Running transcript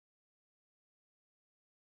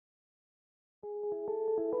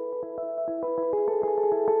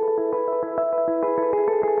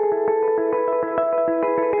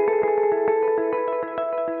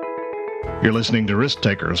You're listening to Risk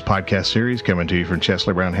Takers podcast series coming to you from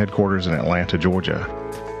Chesley Brown headquarters in Atlanta, Georgia.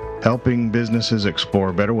 Helping businesses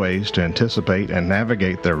explore better ways to anticipate and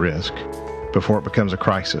navigate their risk before it becomes a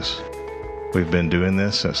crisis. We've been doing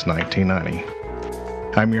this since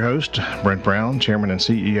 1990. I'm your host, Brent Brown, Chairman and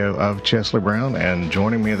CEO of Chesley Brown, and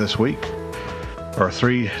joining me this week are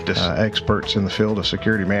three experts in the field of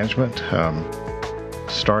security management.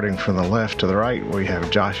 Starting from the left to the right, we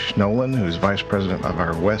have Josh Noland, who's Vice President of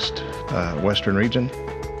our Western region,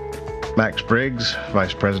 Max Briggs,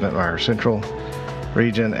 Vice President of our Central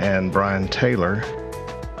region, and Bryan Taylor,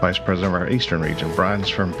 Vice President of our Eastern region. Bryan's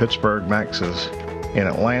from Pittsburgh, Max is in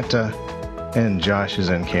Atlanta, and Josh is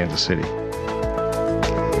in Kansas City.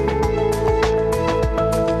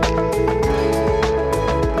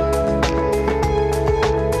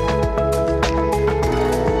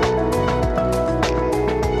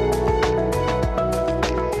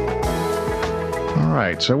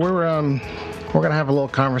 So we're going to have a little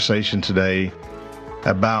conversation today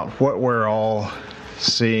about what we're all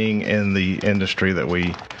seeing in the industry that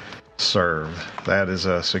we serve. That is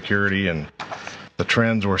security and the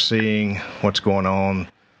trends we're seeing, what's going on,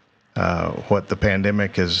 what the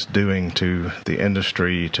pandemic is doing to the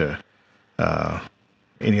industry, to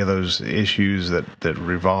any of those issues that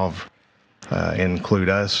revolve, include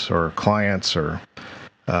us or clients or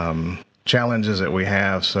challenges that we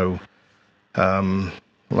have. So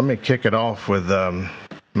let me kick it off with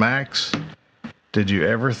Max. Did you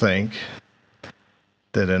ever think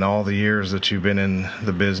that in all the years that you've been in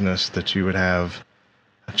the business that you would have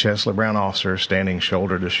a Chesley Brown officer standing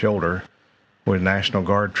shoulder to shoulder with National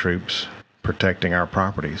Guard troops protecting our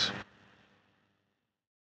properties?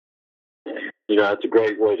 You know, that's a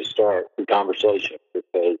great way to start the conversation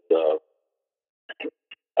because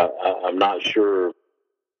I'm not sure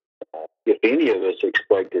if any of us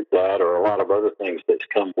expected that, or a lot of other things that's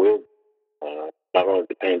come with not only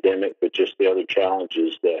the pandemic, but just the other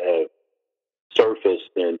challenges that have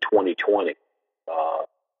surfaced in 2020.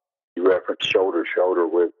 You referenced shoulder to shoulder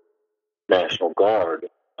with National Guard.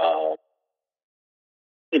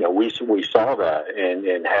 We saw that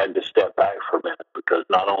and had to step back for a minute because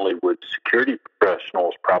not only would security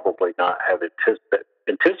professionals probably not have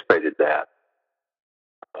anticipated that,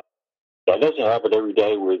 that doesn't happen every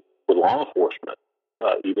day with law enforcement,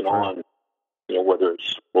 even on, whether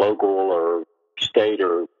it's local or state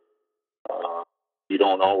or you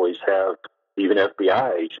don't always have even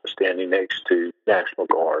FBI agents standing next to National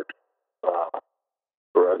Guard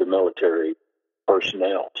or other military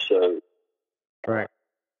personnel. So, right.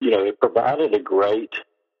 It provided a great,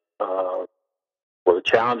 the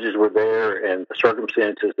challenges were there and the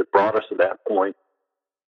circumstances that brought us to that point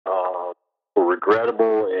were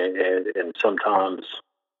regrettable and sometimes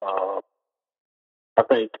I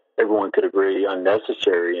think everyone could agree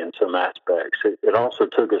unnecessary in some aspects. It also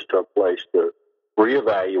took us to a place to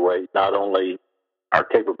reevaluate not only our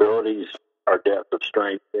capabilities, our depth of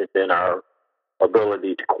strength, and then our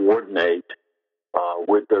ability to coordinate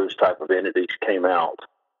with those type of entities came out.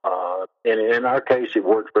 And in our case, it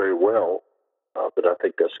worked very well, but I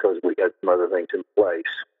think that's because we had some other things in place.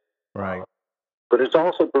 Right. But it's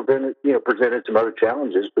also presented some other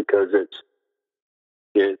challenges because it's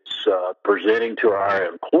presenting to our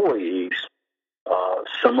employees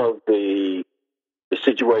some of the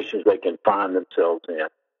situations they can find themselves in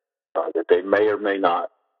that they may or may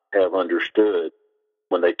not have understood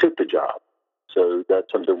when they took the job. So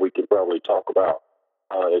that's something we can probably talk about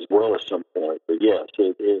as well at some point. But yes,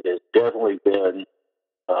 it has definitely been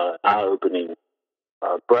eye-opening,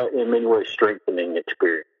 but in many ways strengthening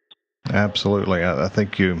experience. Absolutely. I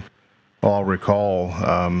think you all recall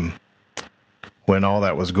when all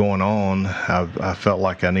that was going on, I felt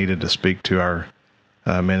like I needed to speak to our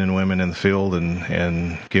men and women in the field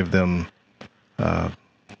and give them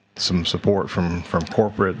some support from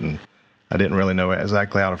corporate, and I didn't really know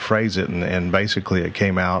exactly how to phrase it, and basically it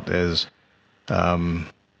came out as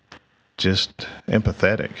just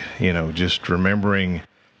empathetic, just remembering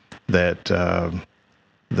that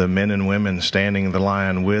the men and women standing in the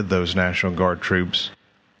line with those National Guard troops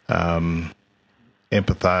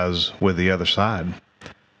empathize with the other side,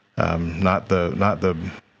 not the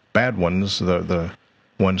bad ones, the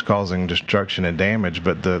ones causing destruction and damage,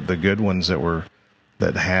 but the good ones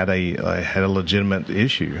that had a legitimate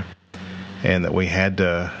issue, and that we had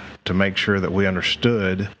to make sure that we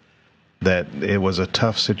understood that it was a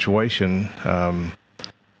tough situation,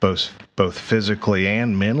 both physically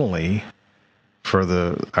and mentally, for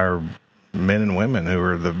our men and women who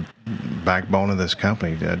are the backbone of this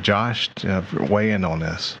company. Josh, weigh in on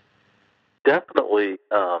this. Definitely.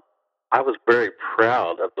 I was very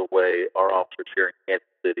proud of the way our officers here in Kansas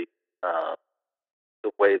City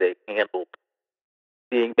the way they handled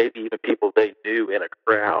being maybe even people they knew in a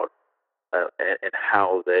crowd, and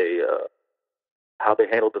how they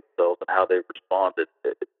handled themselves and how they responded.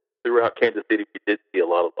 Throughout Kansas City, we did see a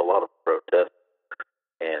lot of protests,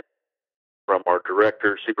 and from our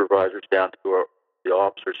directors, supervisors down to the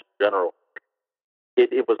officers in general,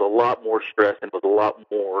 it was a lot more stress and was a lot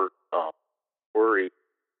more worry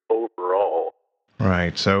overall.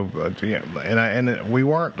 Right. So, yeah, and we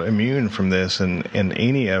weren't immune from this in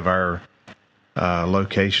any of our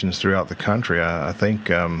locations throughout the country. I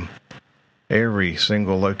think every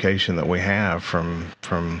single location that we have,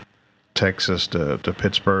 from Texas to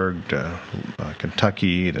Pittsburgh to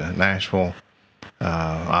Kentucky to Nashville,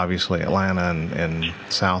 obviously Atlanta, and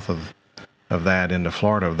south of that into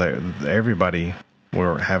Florida, everybody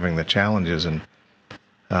were having the challenges. And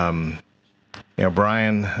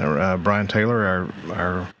Bryan Taylor,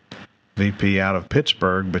 our VP out of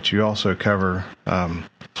Pittsburgh, but you also cover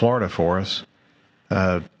Florida for us.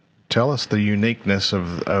 Tell us the uniqueness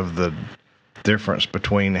of the difference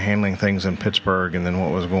between handling things in Pittsburgh and then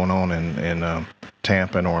what was going on in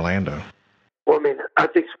Tampa and Orlando. Well, I mean, I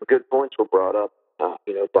think some good points were brought up,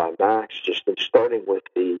 by Max. Just in starting with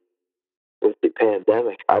the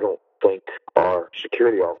pandemic, I don't think our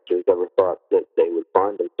security officers ever thought that they would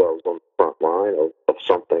find themselves on the front line of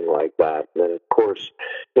something like that. And then, of course,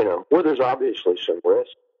 where there's obviously some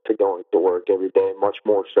risk to going to work every day, much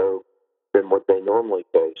more so than what they normally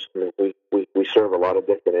face. I mean, we serve a lot of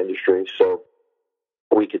different industries, so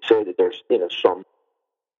we could say that there's some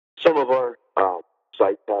of our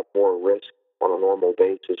sites have more risk on a normal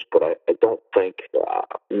basis, but I don't think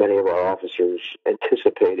many of our officers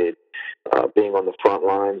anticipated being on the front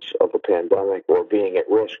lines of a pandemic or being at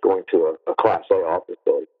risk going to a Class A office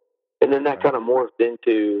building. And then that kind of morphed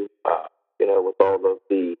into, with all of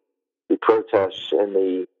the protests and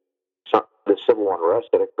the civil unrest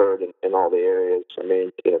that occurred in all the areas. I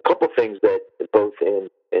mean, a couple of things that both in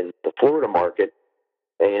the Florida market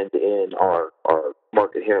and in our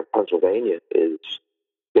market here in Pennsylvania is,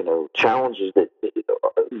 challenges that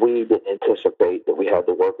we didn't anticipate that we had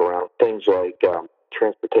to work around. Things like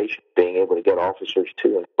transportation, being able to get officers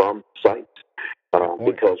to and from sites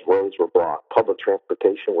because roads were blocked. Public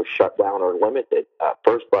transportation was shut down or limited,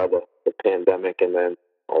 first by the pandemic and then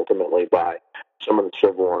ultimately by some of the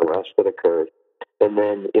civil unrest that occurred. And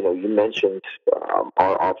then, you mentioned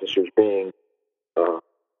our officers being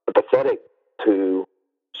empathetic to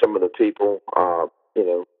some of the people,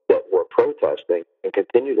 that were protesting and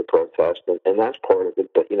continue to protest, and that's part of it.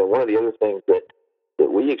 But, one of the other things that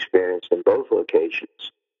we experienced in both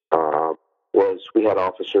locations was we had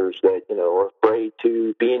officers that, were afraid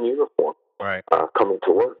to be in uniform, right, coming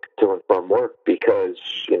to work, to and from work, because,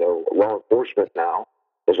 law enforcement now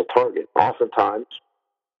is a target. Oftentimes,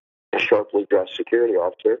 a sharply dressed security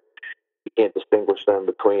officer, you can't distinguish them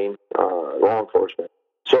between law enforcement.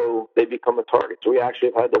 So they become a target. So we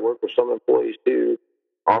actually have had to work with some employees to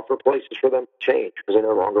offer places for them to change because they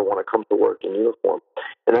no longer want to come to work in uniform.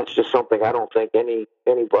 And that's just something I don't think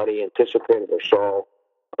anybody anticipated or saw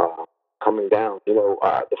coming down.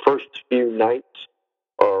 The first few nights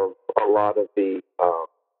of a lot of the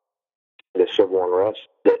civil unrest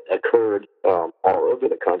that occurred all over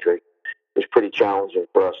the country was pretty challenging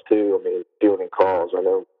for us too. I mean, fielding calls. I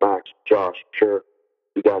know Max, Josh, I'm sure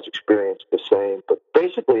you guys experienced the same. But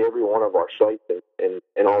basically, every one of our sites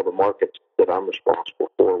and all the markets that I'm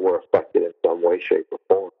responsible for were affected in some way, shape, or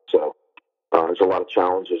form. So there's a lot of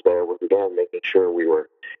challenges there with, again, making sure we were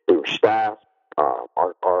staffed.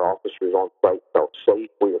 Our officers on site felt safe.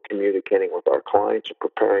 We were communicating with our clients and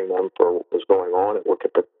preparing them for what was going on and what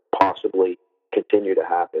could possibly continue to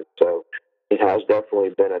happen. So it has definitely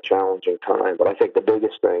been a challenging time. But I think the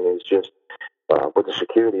biggest thing is just with the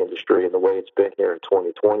security industry and the way it's been here in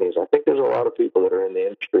 2020 is I think there's a lot of people that are in the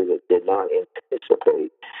industry that did not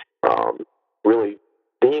anticipate really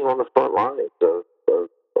being on the front lines of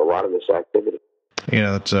a lot of this activity.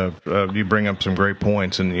 That's you bring up some great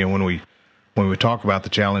points, and when we talk about the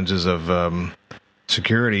challenges of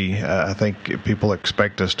security, I think people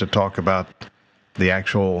expect us to talk about the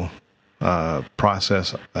actual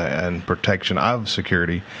process and protection of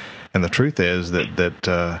security, and the truth is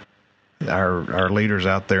that our leaders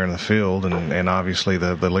out there in the field, and obviously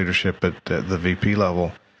the leadership at the VP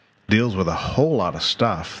level, deals with a whole lot of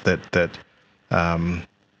stuff that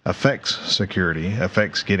affects security,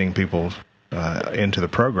 affects getting people into the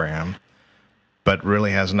program, but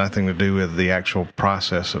really has nothing to do with the actual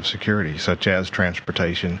process of security, such as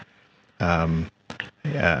transportation. I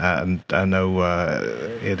know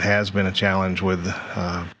it has been a challenge with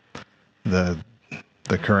the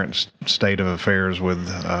the current state of affairs with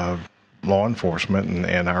law enforcement,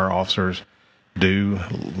 and our officers do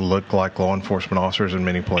look like law enforcement officers in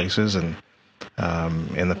many places. And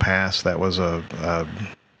in the past, that was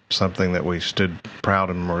something that we stood proud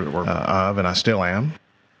of, and I still am.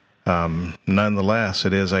 Nonetheless,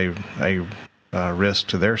 it is a risk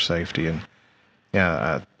to their safety,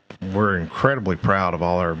 and we're incredibly proud of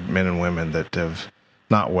all our men and women that have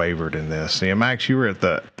not wavered in this. See, Max, you were at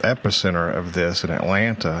the epicenter of this in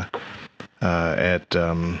Atlanta. At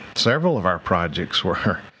several of our projects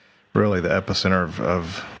were really the epicenter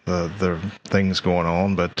of the things going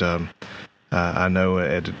on, but I know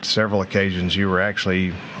at several occasions you were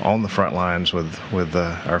actually on the front lines with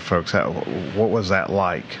our folks. What was that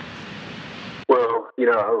like? Well,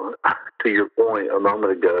 to your point a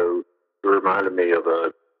moment ago, it reminded me of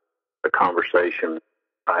a conversation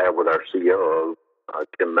I had with our COO,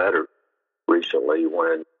 Tim Metter, recently,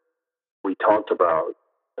 when we talked about,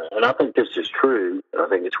 and I think this is true, I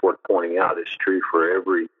think it's worth pointing out, it's true for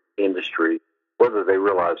every industry, whether they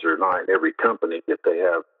realize it or not, in every company, if they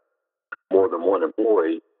have more than one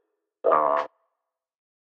employee.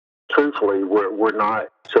 Truthfully, we're not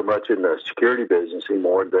so much in the security business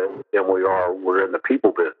anymore than we're in the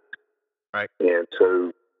people business. Right. And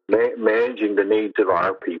so managing the needs of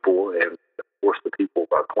our people, and of course the people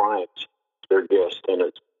of our clients, their guests,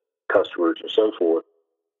 tenants, customers, and so forth,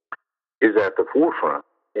 is at the forefront.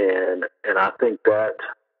 And I think that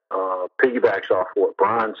piggybacks off what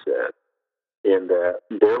Bryan said, in that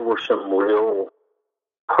there were some real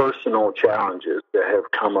personal challenges that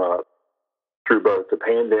have come up through both the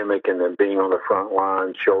pandemic and then being on the front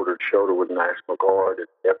line, shoulder to shoulder with the National Guard at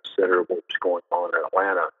the epicenter of what was going on in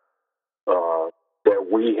Atlanta,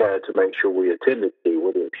 that we had to make sure we attended to,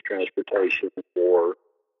 whether it's transportation or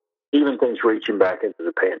even things reaching back into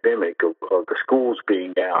the pandemic of the schools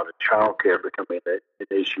being out and childcare becoming an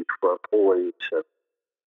issue for employees. And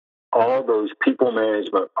all those people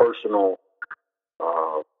management, personal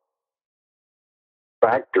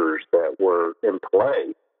factors that were in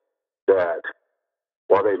play, that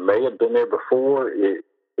while they may have been there before, it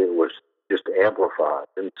was just amplified.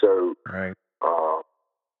 And so right.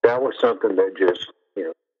 That was something that just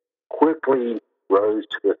quickly rose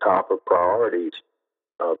to the top of priorities,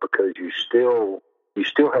 because you still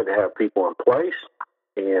had to have people in place.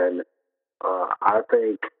 And I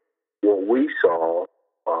think what we saw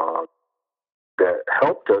that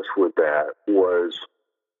helped us with that was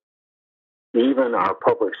even our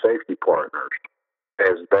public safety partners,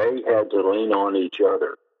 as they had to lean on each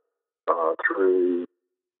other through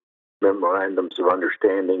memorandums of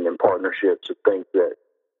understanding and partnerships of things that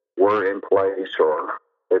were in place, or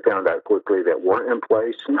they found out quickly that weren't in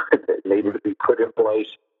place that needed to be put in place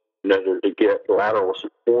in order to get lateral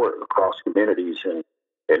support across communities and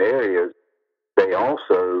areas. They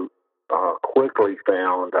also quickly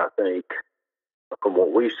found, I think, from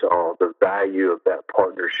what we saw, the value of that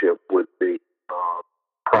partnership with the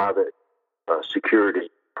private security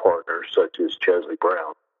partners such as Chesley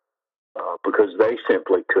Brown, because they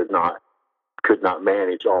simply could not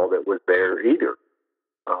manage all that was there either.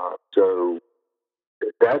 So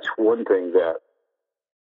that's one thing that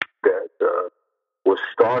was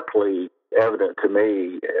starkly evident to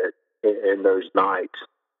me in those nights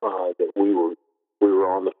that we were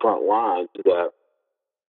on the front lines, that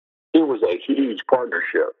it was a huge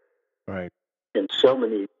partnership. Right. And so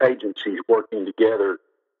many agencies working together,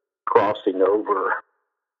 crossing over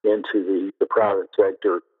into the private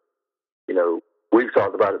sector. We've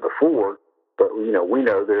talked about it before, but we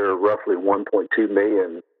know there are roughly 1.2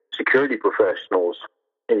 million security professionals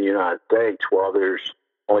in the United States, while there's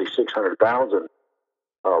only 600,000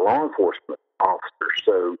 law enforcement officers.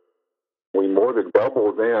 So we more than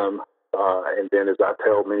double them. And then, as I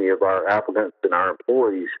tell many of our applicants and our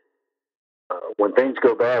employees, when things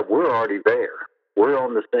go bad, we're already there. We're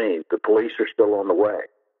on the scene. The police are still on the way.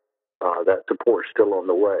 That support's still on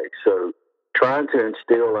the way. So trying to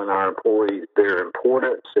instill in our employees their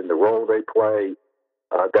importance and the role they play,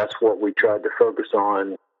 that's what we tried to focus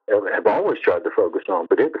on, have always tried to focus on,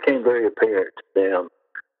 but it became very apparent to them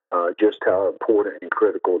just how important and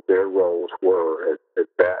critical their roles were as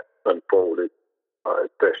that unfolded,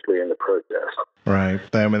 especially in the protest. Right.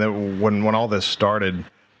 I mean, when all this started,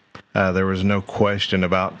 there was no question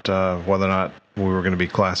about whether or not we were going to be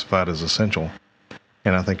classified as essential.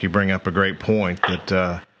 And I think you bring up a great point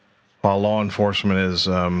that while law enforcement is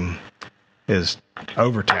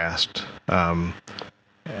overtasked,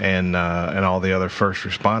 and all the other first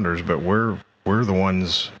responders, but we're the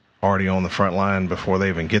ones already on the front line before they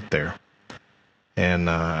even get there. And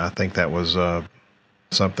I think that was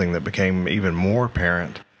something that became even more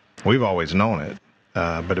apparent. We've always known it,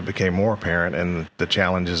 but it became more apparent, and the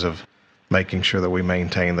challenges of making sure that we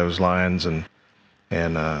maintain those lines and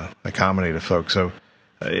accommodate the folks. So,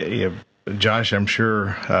 Josh, I'm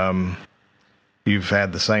sure you've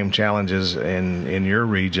had the same challenges in your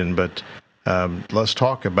region, but let's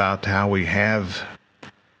talk about how we have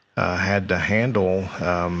had to handle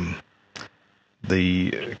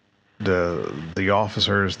the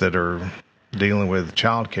officers that are dealing with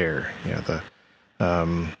child care.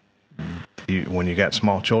 When you got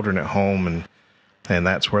small children at home and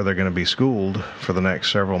that's where they're going to be schooled for the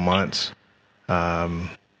next several months.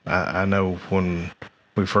 I know when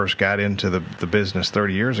we first got into the business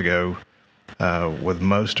 30 years ago, with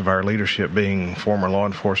most of our leadership being former law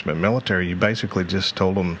enforcement military, you basically just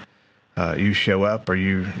told them, you show up or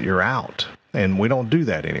you're out. And we don't do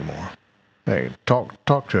that anymore. Hey,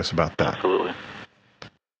 talk to us about that. Absolutely.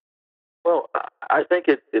 Well, I think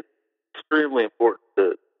it's extremely important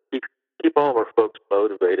to keep all of our folks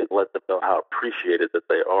motivated and let them know how appreciated that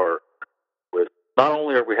they are with, not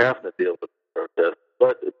only are we having to deal with protests,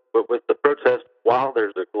 but with the protests while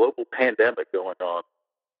there's a global pandemic going on.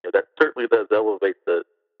 That certainly does elevate the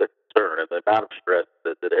concern and the amount of stress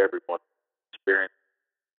that everyone's experiencing.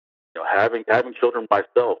 Having children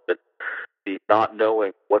myself, and the not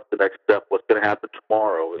knowing what's the next step, what's going to happen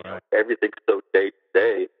tomorrow, right. Everything's so day to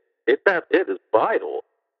day. It is vital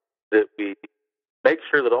that we make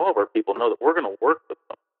sure that all of our people know that we're going to work with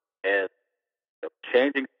them and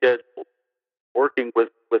changing schedules, working with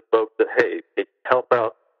folks that, hey, can you help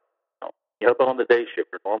out? You help out on the day shift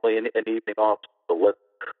or normally an evening off. So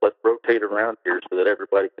let's rotate around here so that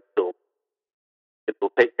everybody can still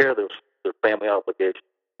take care of their family obligations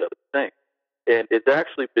and other things. And it's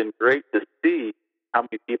actually been great to see how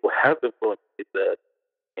many people have been willing to do that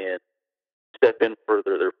and step in for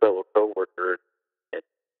their fellow coworker and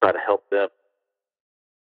try to help them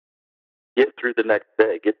get through the next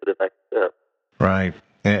day, get to the next step. Right.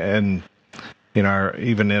 And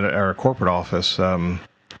even in our corporate office,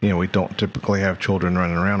 we don't typically have children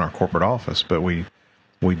running around our corporate office, but we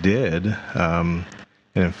did. And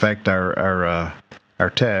in fact, our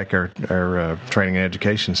tech, our training and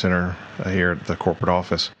education center here at the corporate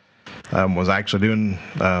office was actually doing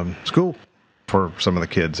school for some of the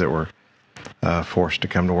kids that were forced to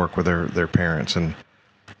come to work with their parents. And,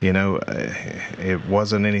 it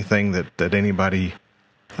wasn't anything that anybody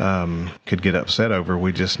could get upset over.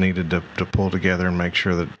 We just needed to pull together and make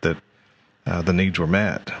sure that the needs were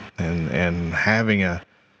met. And having a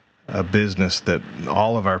business that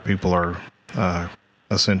all of our people are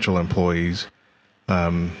essential employees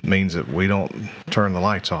means that we don't turn the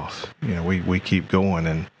lights off. We keep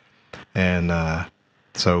going, and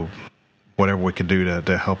so whatever we could do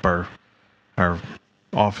to help our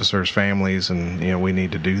officers' families, and we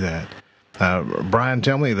need to do that. Bryan,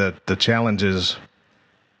 tell me the challenges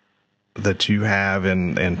that you have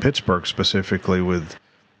in Pittsburgh specifically with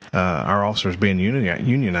our officers being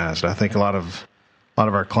unionized. I think a lot of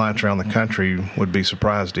our clients around the country would be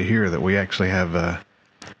surprised to hear that we actually have a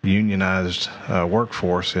unionized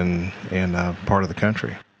workforce in part of the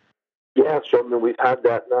country. Yeah, so we've had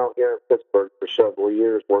that now here in Pittsburgh for several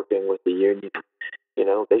years, working with the union.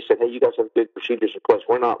 They said, hey, you guys have good procedures in place.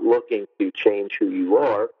 We're not looking to change who you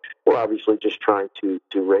are. We're obviously just trying to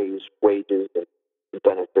raise wages and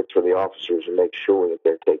benefits for the officers and make sure that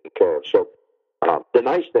they're taken care of. So the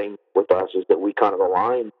nice thing with us is that we kind of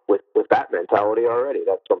align with that mentality already.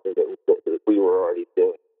 That's something that we were already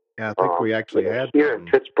doing. Yeah, I think we actually had here in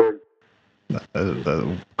Pittsburgh.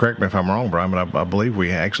 Correct me if I'm wrong, Bryan, but I believe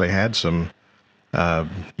we actually had some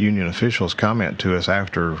union officials comment to us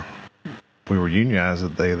after we were unionized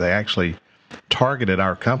that they actually targeted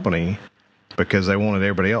our company because they wanted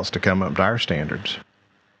everybody else to come up to our standards.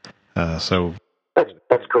 So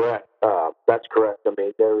that's correct. That's correct. I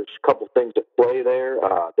mean, there's a couple things at play there.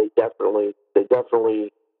 They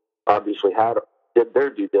definitely obviously did their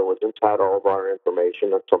due diligence, had all of our information.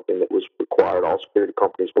 That's something that was required. All security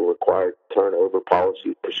companies were required to turn over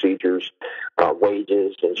policies, procedures,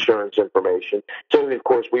 wages, insurance information. So, of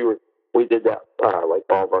course, we did that like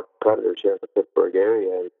all of our competitors here in the Pittsburgh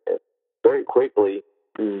area, and very quickly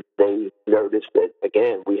they noticed that,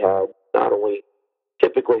 again, we had not only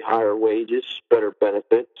typically higher wages, better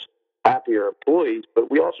benefits, happier employees, but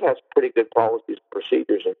we also have some pretty good policies and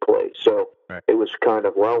procedures in place. So right. It was kind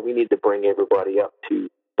of, we need to bring everybody up to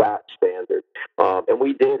that standard. And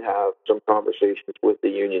we did have some conversations with the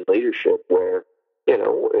union leadership where,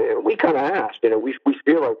 we kind of asked, we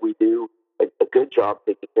feel like we do a good job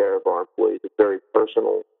taking care of our employees. It's very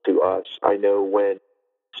personal to us. I know when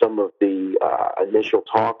some of the initial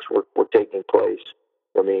talks were taking place,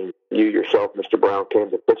 I mean, you yourself, Mr. Brown, came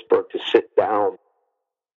to Pittsburgh to sit down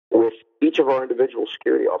with each of our individual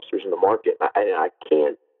security officers in the market. And I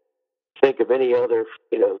can't think of any other,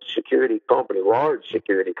 security company, large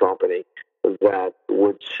security company, that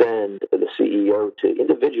would send the CEO to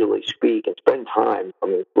individually speak and spend time,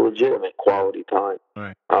 legitimate quality time,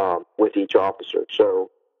 right, with each officer. So,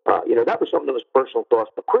 that was something that was personal to us.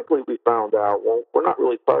 But quickly we found out, well, we're not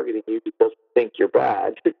really targeting you because we think you're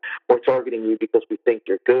bad. We're targeting you because we think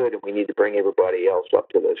you're good, and we need to bring everybody else up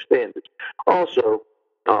to those standards. Also,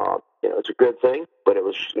 it's a good thing, but it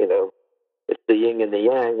was, it's the yin and the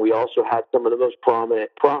yang. We also had some of the most prominent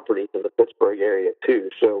properties in the Pittsburgh area too.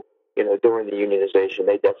 So, during the unionization,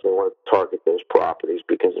 they definitely wanted to target those properties,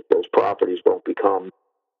 because if those properties don't become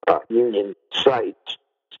union sites,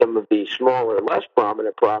 some of the smaller, less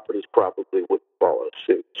prominent properties probably would follow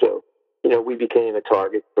suit. So, we became a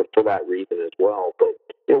target for that reason as well.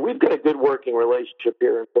 But, we've got a good working relationship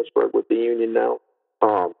here in Pittsburgh with the union now.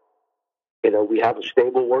 We have a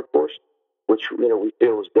stable workforce, which, we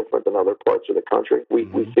feel is different than other parts of the country. We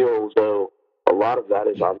feel as though a lot of that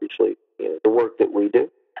is obviously, the work that we do.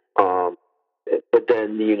 But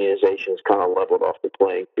then the unionization has kind of leveled off the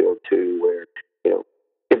playing field too, where,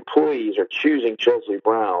 employees are choosing Chesley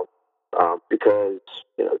Brown because,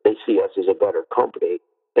 they see us as a better company,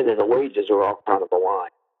 and then the wages are all kind of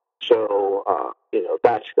aligned. So,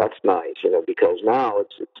 that's nice, because now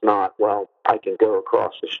it's not, well, I can go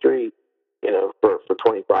across the street, for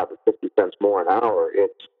 25 or 50 cents more an hour.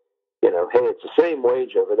 It's, hey, it's the same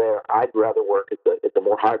wage over there. I'd rather work at the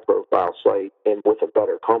more high profile site and with a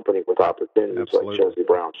better company with opportunities. Absolutely. Like Chesley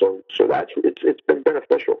Brown. So that's it's been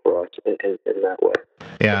beneficial for us in that way.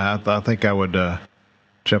 Yeah, I think I would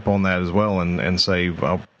jump on that as well and say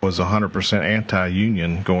I was 100%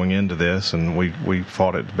 anti-union going into this, and we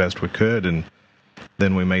fought it the best we could, and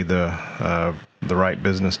then we made the right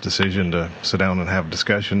business decision to sit down and have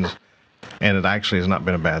discussions, and it actually has not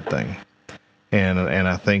been a bad thing. And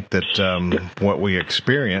I think that what we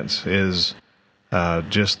experience is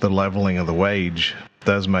just the leveling of the wage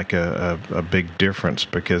does make a big difference,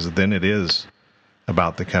 because then it is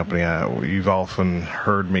about the company. You've often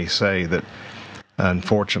heard me say that,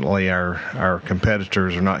 unfortunately, our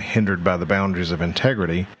competitors are not hindered by the boundaries of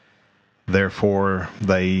integrity. Therefore,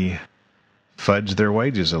 they fudge their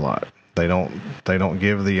wages a lot. They don't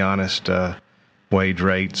give the honest wage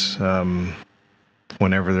rates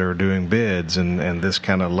whenever they're doing bids, and this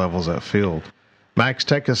kind of levels that field. Max,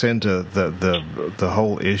 take us into the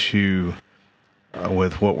whole issue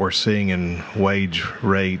with what we're seeing in wage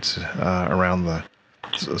rates around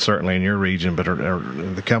certainly in your region, but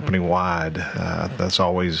the company wide. That's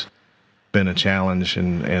always been a challenge,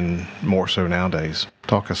 and more so nowadays.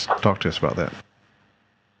 Talk to us about that.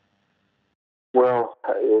 Well,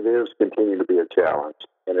 it is continuing to be a challenge,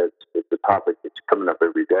 and it's a topic that's coming up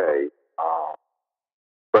every day.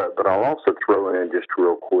 But I'll also throw in just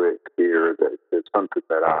real quick here that it's something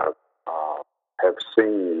that I have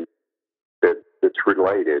seen that's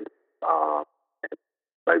related, and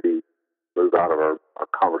maybe move out of our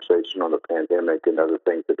conversation on the pandemic and other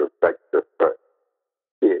things that affect us. But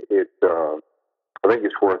I think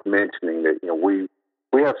it's worth mentioning that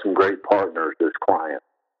we have some great partners as clients,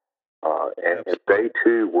 and they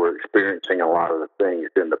too were experiencing a lot of the things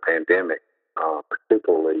in the pandemic,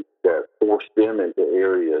 particularly that forced them into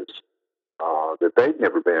areas that they'd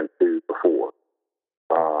never been to before.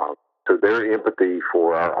 So their empathy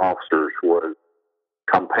for our officers was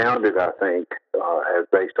compounded, I think, as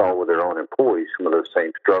they saw with their own employees some of those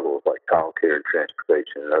same struggles like child care and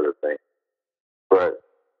transportation and other things. But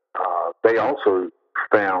they also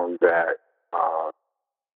found that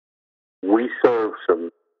we served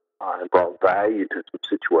some and brought value to some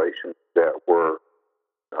situations that were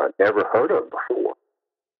never heard of before.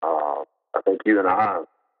 I think you and I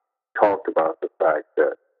talked about the fact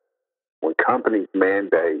that when companies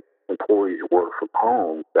mandate employees work from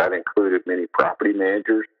home, that included many property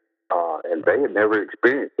managers, and they had never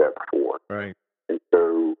experienced that before. Right. And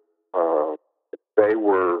so they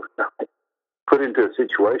were put into a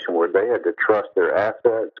situation where they had to trust their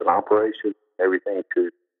assets and operations, everything, to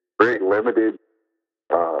very limited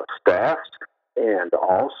staffs, and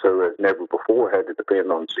also, as never before, had to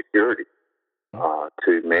depend on security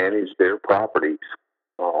to manage their properties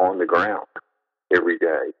on the ground every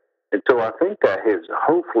day. And so I think that has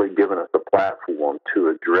hopefully given us a platform to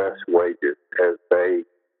address wages as they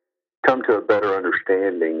come to a better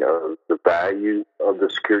understanding of the value of the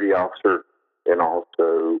security officer, and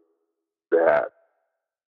also that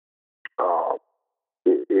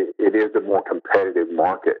it is a more competitive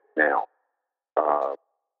market now.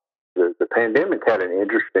 The pandemic had an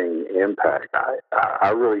interesting impact. I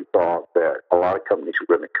really thought that a lot of companies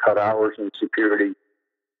were going to cut hours in security,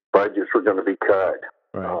 budgets were going to be cut.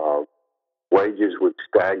 Right. Wages would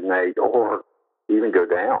stagnate or even go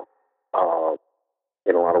down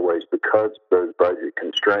in a lot of ways because of those budget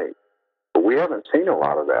constraints. But we haven't seen a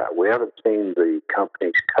lot of that. We haven't seen the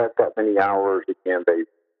companies cut that many hours. Again, they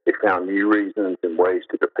found new reasons and ways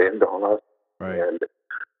to depend on us. Right. And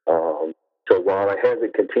so while it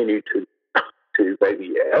hasn't continued to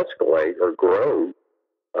maybe escalate or grow,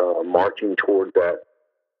 marching toward that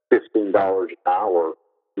 $15 an hour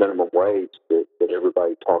minimum wage that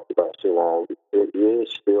everybody talked about so long, it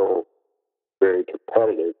is still very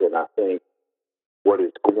competitive. And I think what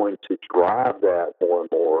is going to drive that more and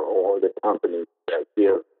more are the companies that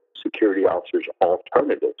give security officers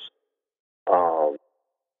alternatives to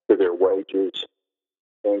their wages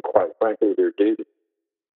and, quite frankly, their duties.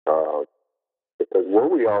 Because where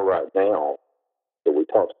we are right now, that we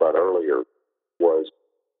talked about earlier,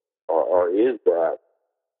 is that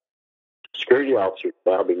security officers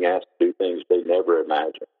now being asked to do things they never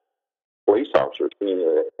imagined. Police officers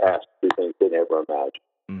being asked to do things they never imagined.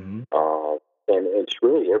 Mm-hmm. And it's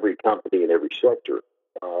really every company in every sector.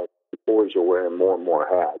 Employees are wearing more and more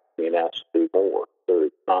hats, being asked to do more. So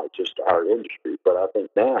it's not just our industry, but I think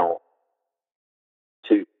now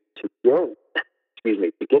to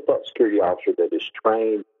get that security officer that is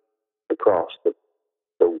trained across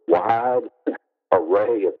the wide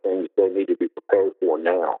array of things they need to be prepared for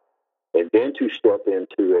now, and then to step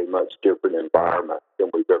into a much different environment than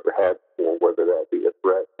we've ever had before, whether that be a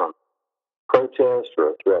threat from protest or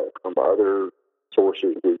a threat from other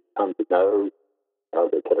sources we've come to know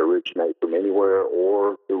that can originate from anywhere,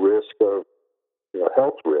 or the risk of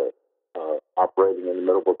health risk operating in the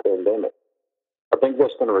middle of a pandemic. I think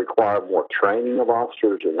that's going to require more training of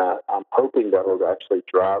officers, and I'm hoping that will actually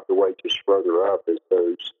drive the wages further up as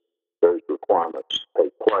those requirements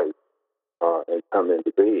take place and come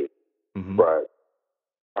into being. Mm-hmm. But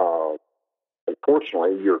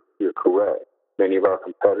unfortunately, you're correct. Many of our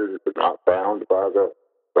competitors are not bound by the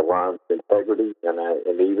lines of integrity,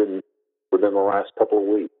 and even within the last couple of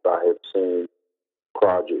weeks, I have seen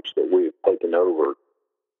projects that we have taken over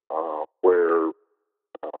where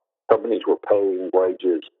companies were paying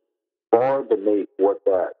wages far beneath what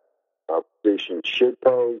that position should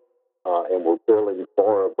pay, and were billing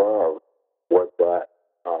far above what that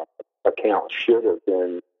account should have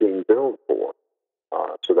been being billed for.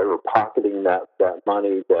 So they were pocketing that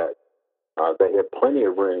money that they had plenty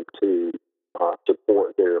of room to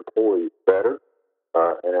support their employees better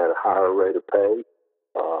and at a higher rate of pay,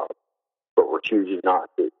 but were choosing not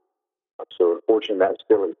to. So unfortunately, that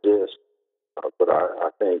still exists. But I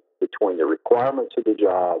think between the requirements of the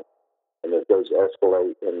job and that those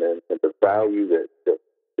escalate, and then the value that the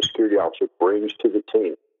security officer brings to the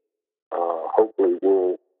team, hopefully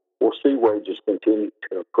we'll see wages continue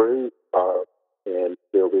to improve, and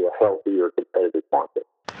there'll be a healthier competitive market.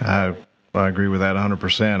 I agree with that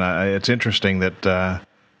 100%. It's interesting that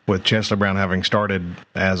with Chesley Brown having started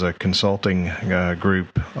as a consulting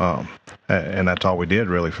group, and that's all we did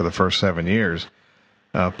really for the first 7 years,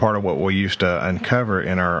 part of what we used to uncover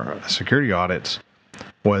in our security audits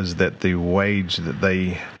was that the wage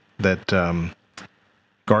that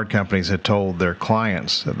guard companies had told their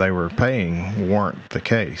clients that they were paying weren't the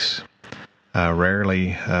case.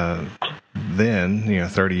 Rarely then,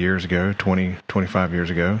 30 years ago, 20, 25 years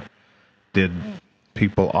ago, did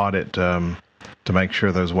people audit to make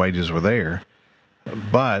sure those wages were there.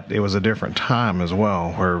 But it was a different time as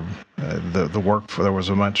well, where there was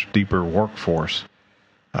a much deeper workforce.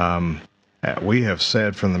 We have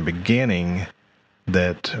said from the beginning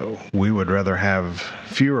that we would rather have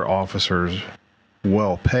fewer officers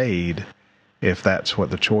well paid, if that's what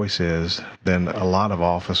the choice is, than a lot of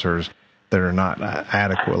officers that are not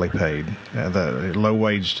adequately paid. The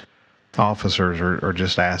low-waged officers are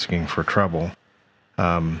just asking for trouble.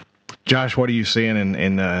 Josh, what are you seeing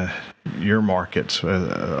in your markets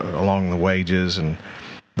along the wages and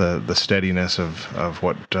the steadiness of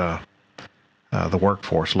what the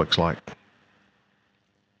workforce looks like?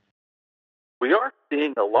 We are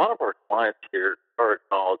seeing a lot of our clients here are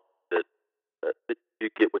acknowledging that you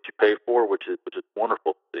get what you pay for, which is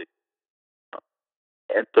wonderful to see.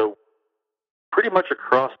 And so pretty much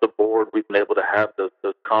across the board, we've been able to have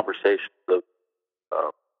those conversations of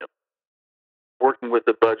working with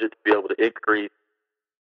the budget to be able to increase,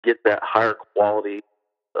 get that higher quality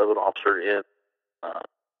of an officer in. And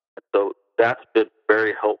so that's been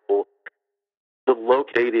very helpful. The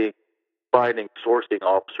locating, finding, sourcing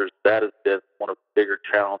officers, that has been one of the bigger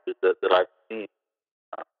challenges that I've seen.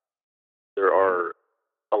 There are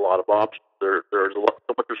a lot of options. There's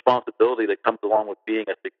so much responsibility that comes along with being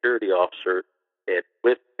a security officer, and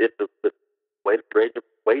with rate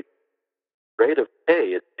of pay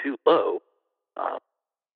is too low,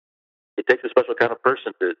 it takes a special kind of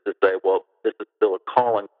person to say, well, this is still a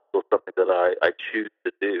calling, still something that I choose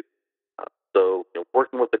to do. So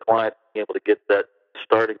working with the client, being able to get that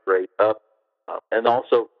starting rate up, and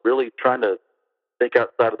also really trying to think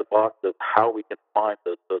outside of the box of how we can find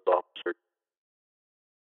those officers.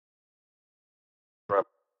 From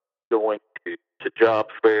going to job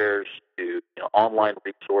fairs to online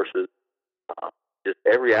resources, just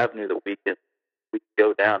every avenue that we can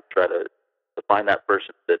go down to try to find that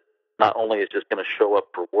person that not only is just going to show up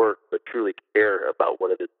for work, but truly care about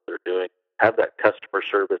what it is they're doing, have that customer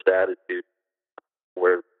service attitude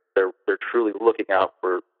where they're truly looking out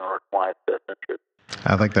for our client's best interest.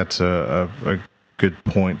 I think that's a good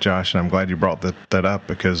point, Josh, and I'm glad you brought that up,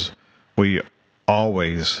 because we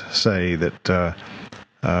always say that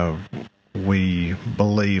we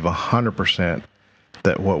believe 100%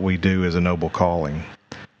 that what we do is a noble calling,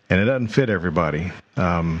 and it doesn't fit everybody.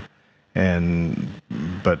 But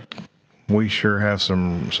we sure have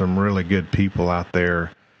some really good people out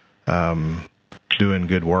there doing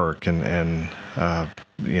good work, and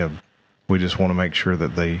we just want to make sure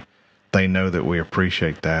that they know that we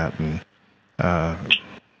appreciate that,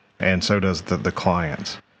 and so does the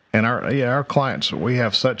clients. And our clients, we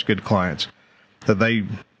have such good clients that they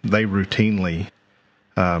routinely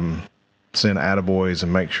send attaboys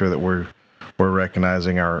and make sure that we're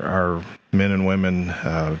recognizing our men and women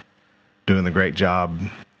doing the great job,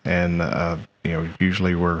 and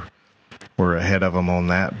usually we're ahead of them on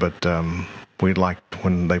that, but we'd like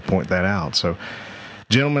when they point that out. So,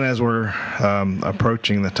 gentlemen, as we're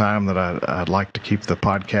approaching the time that I'd like to keep the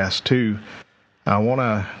podcast to, I want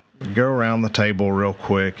to go around the table real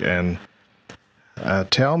quick and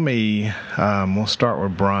tell me, we'll start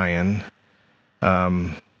with Bryan.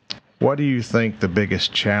 What do you think the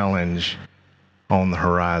biggest challenge on the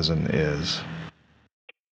horizon is?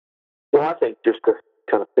 Well, I think, just to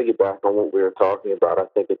kind of piggyback on what we were talking about, I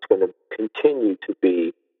think it's going to continue to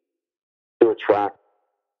be to attract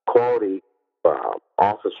quality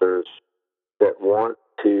officers that want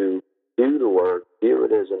to do the work, view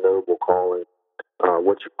it as a noble calling,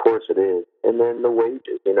 which of course it is, and then the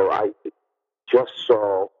wages. I just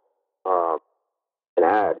saw an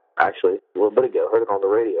ad, actually, a little bit ago, heard it on the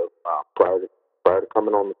radio prior to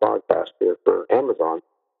coming on the podcast here for Amazon,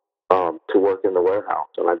 to work in the warehouse,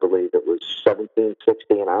 and I believe it was $17.60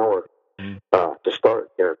 an hour to start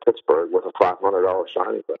here in Pittsburgh with a $500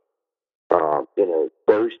 signing bonus.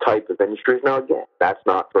 Those type of industries. Now, again, that's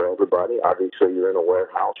not for everybody. Obviously, you're in a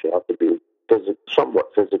warehouse. You have to be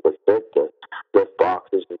somewhat physically fit to lift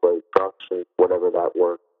boxes and load trucks and whatever that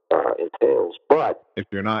work entails. But if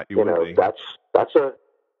you're not, you would be. That's a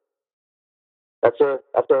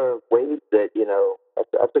wage that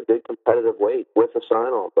that's a good competitive wage with a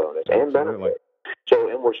sign-on bonus and benefit. So,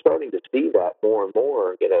 and we're starting to see that more and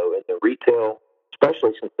more. In the retail,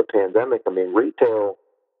 especially since the pandemic. I mean,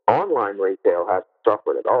 online retail hasn't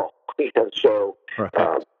suffered at all. So, right.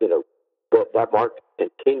 That market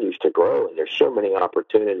continues to grow, and there's so many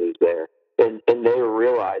opportunities there. And they're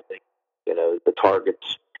realizing, the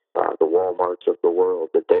Targets, the Walmarts of the world,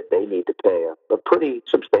 that they need to pay a pretty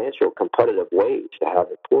substantial competitive wage to have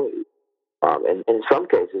employees. And in some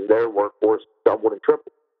cases, their workforce doubled and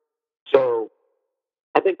tripled. So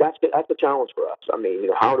I think that's a challenge for us. I mean,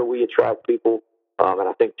 how do we attract people? And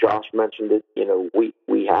I think Josh mentioned it.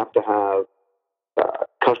 We have to have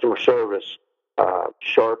customer service,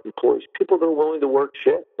 sharp employees, people that are willing to work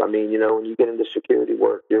shifts. I mean, when you get into security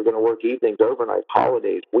work, you're going to work evenings, overnight,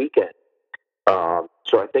 holidays, weekends.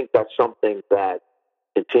 So I think that's something that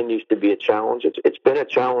continues to be a challenge. It's been a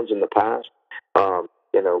challenge in the past,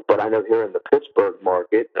 but I know here in the Pittsburgh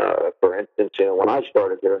market, for instance, when I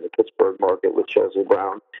started here in the Pittsburgh market with Chesley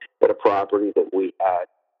Brown at a property that we had,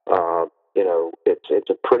 it's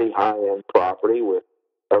a pretty high-end property with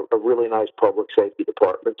a really nice public safety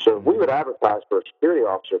department. So if we would advertise for a security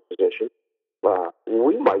officer position,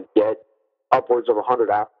 we might get upwards of 100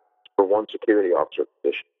 applicants for one security officer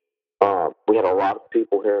position. We had a lot of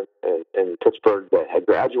people here in Pittsburgh that had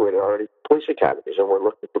graduated already from police academies and were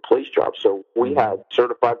looking for police jobs. So we had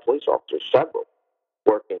certified police officers, several,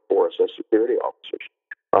 working for us as security officers.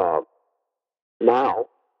 Now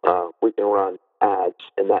we can run ads,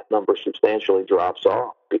 and that number substantially drops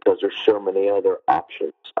off because there's so many other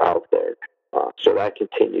options out there. So that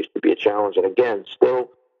continues to be a challenge. And again, still,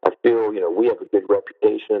 I feel, we have a good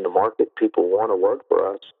reputation in the market. People want to work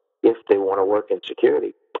for us if they want to work in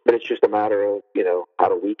security. But it's just a matter of, how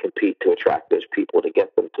do we compete to attract those people to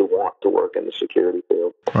get them to want to work in the security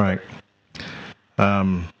field? Right.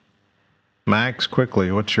 Max,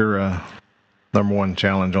 quickly, what's your number one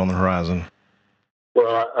challenge on the horizon?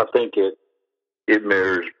 Well, I think it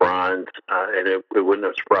mirrors Brian's, and it wouldn't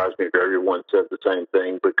have surprised me if everyone said the same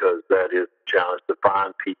thing, because that is the challenge, to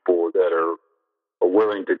find people that are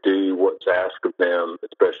willing to do what's asked of them,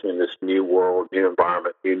 especially in this new world, new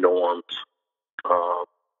environment, new norms.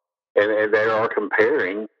 And they are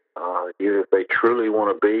comparing, if they truly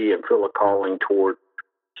want to be and feel a calling toward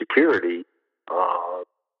security.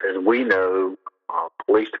 As we know,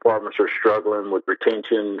 police departments are struggling with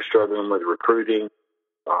retention, struggling with recruiting.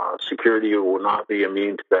 Security will not be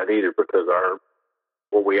immune to that either, because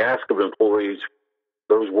what we ask of employees,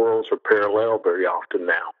 those worlds are parallel very often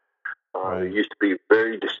now. Right. There used to be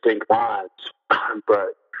very distinct lines,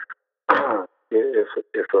 but if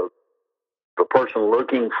a person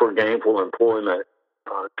looking for gainful employment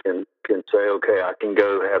can say, okay, I can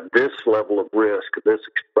go have this level of risk, this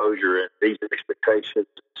exposure, and these expectations,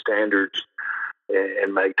 standards,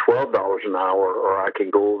 and make $12 an hour, or I can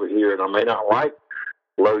go over here and I may not like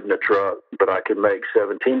loading a truck, but I can make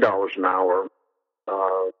 $17 an hour.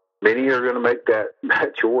 Many are going to make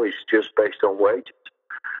that choice just based on wages.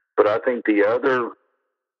 But I think the other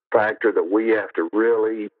factor that we have to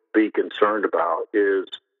really be concerned about is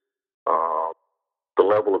the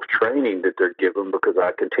level of training that they're given, because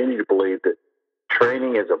I continue to believe that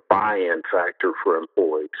training is a buy-in factor for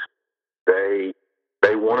employees. They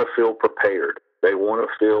want to feel prepared. They want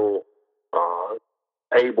to feel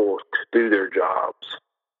able to do their jobs.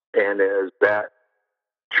 And as that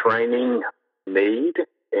training need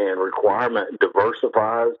and requirement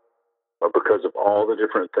diversifies, because of all the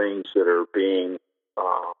different things that are being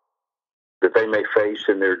that they may face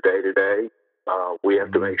in their day-to-day, we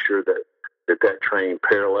have to make sure that training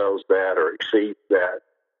parallels that or exceeds that,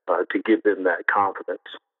 to give them that confidence,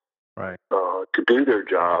 right, to do their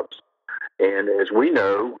jobs. And as we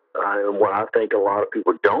know, and what I think a lot of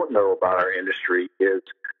people don't know about our industry is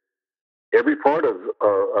every part of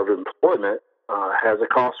employment has a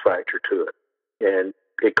cost factor to it, and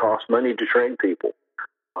it costs money to train people.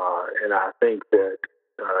 And I think that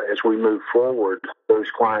as we move forward, those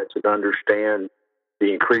clients that understand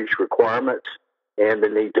the increased requirements and the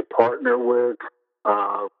need to partner with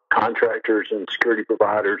contractors and security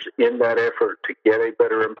providers in that effort to get a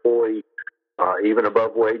better employee, even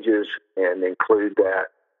above wages, and include that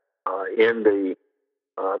in the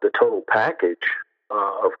total package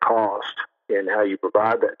of cost and how you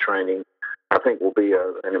provide that training, I think will be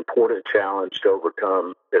an important challenge to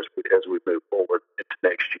overcome as we move forward into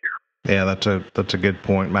next year. Yeah, that's a good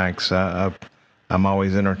point, Max. I'm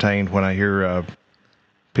always entertained when I hear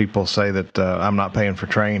people say that I'm not paying for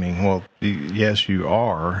training. Well, yes, you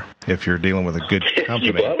are, if you're dealing with a good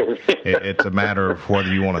company. It's a matter of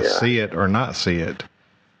whether you want to see it or not see it.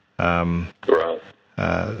 Right.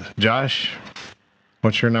 Josh,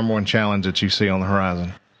 what's your number one challenge that you see on the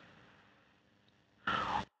horizon?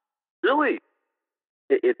 Really,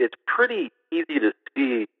 it's pretty easy to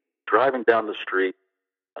see driving down the street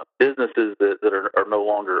businesses that are no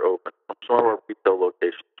longer open. Some of our retail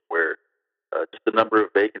locations where just the number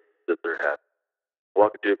of vacancies that they're having.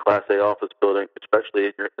 Walk into a Class A office building, especially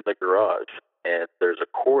in the garage, and there's a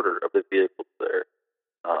quarter of the vehicles there.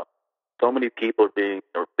 So many people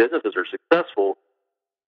or businesses are successful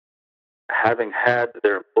having had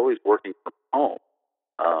their employees working from home.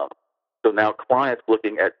 So now clients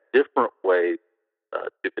looking at different ways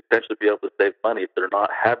to potentially be able to save money if they're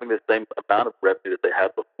not having the same amount of revenue that they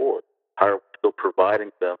had before. How are we still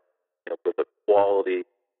providing them with a quality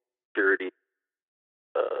security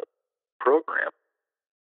program?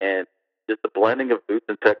 And just the blending of booth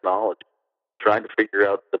and technology, trying to figure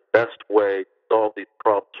out the best way to solve these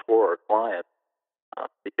problems for our clients.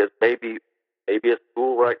 Because maybe a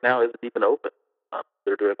school right now isn't even open.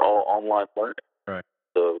 They're doing all online learning. Right.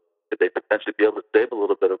 So could they potentially be able to save a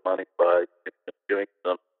little bit of money by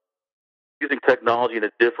using technology in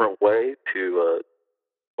a different way to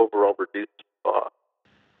overall reduce cost?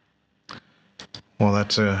 Well,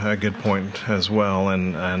 that's a good point as well.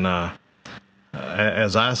 And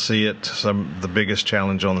as I see it, the biggest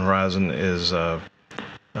challenge on the horizon is the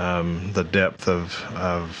depth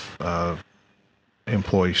of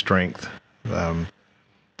employee strength.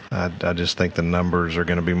 I just think the numbers are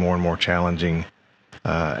going to be more and more challenging,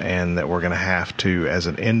 and that we're going to have to, as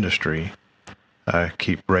an industry,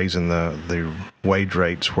 keep raising the wage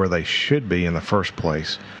rates where they should be in the first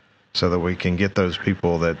place, so that we can get those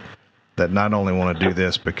people that not only want to do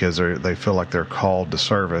this because they feel like they're called to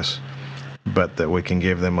service, but that we can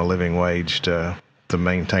give them a living wage to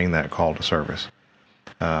maintain that call to service.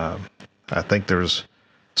 I think there's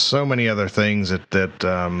so many other things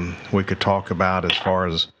that we could talk about as far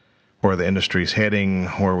as where the industry's heading,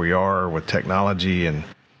 where we are with technology and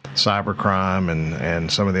cybercrime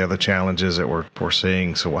and some of the other challenges that we're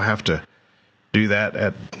seeing. So we'll have to do that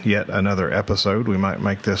at yet another episode. We might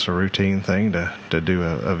make this a routine thing to do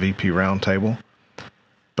a VP roundtable.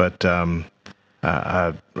 But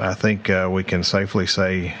I think we can safely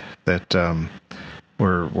say that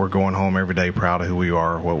we're going home every day proud of who we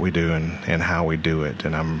are, what we do, and how we do it.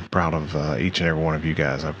 And I'm proud of each and every one of you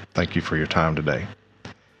guys. I thank you for your time today.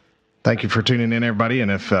 Thank you for tuning in, everybody. And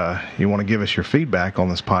if you want to give us your feedback on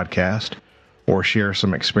this podcast or share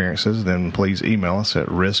some experiences, then please email us at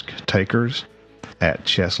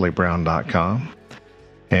risktakers@chesley.brown.com.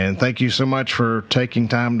 And thank you so much for taking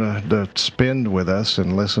time to spend with us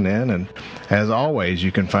and listen in. And as always,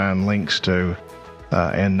 you can find links to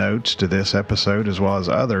and notes to this episode as well as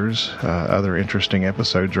others. Other interesting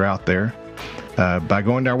episodes are out there by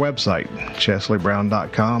going to our website,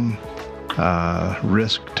 chesley.brown.com,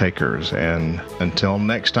 Risk Takers. And until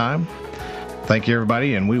next time, thank you,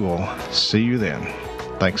 everybody, and we will see you then.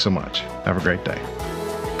 Thanks so much. Have a great day.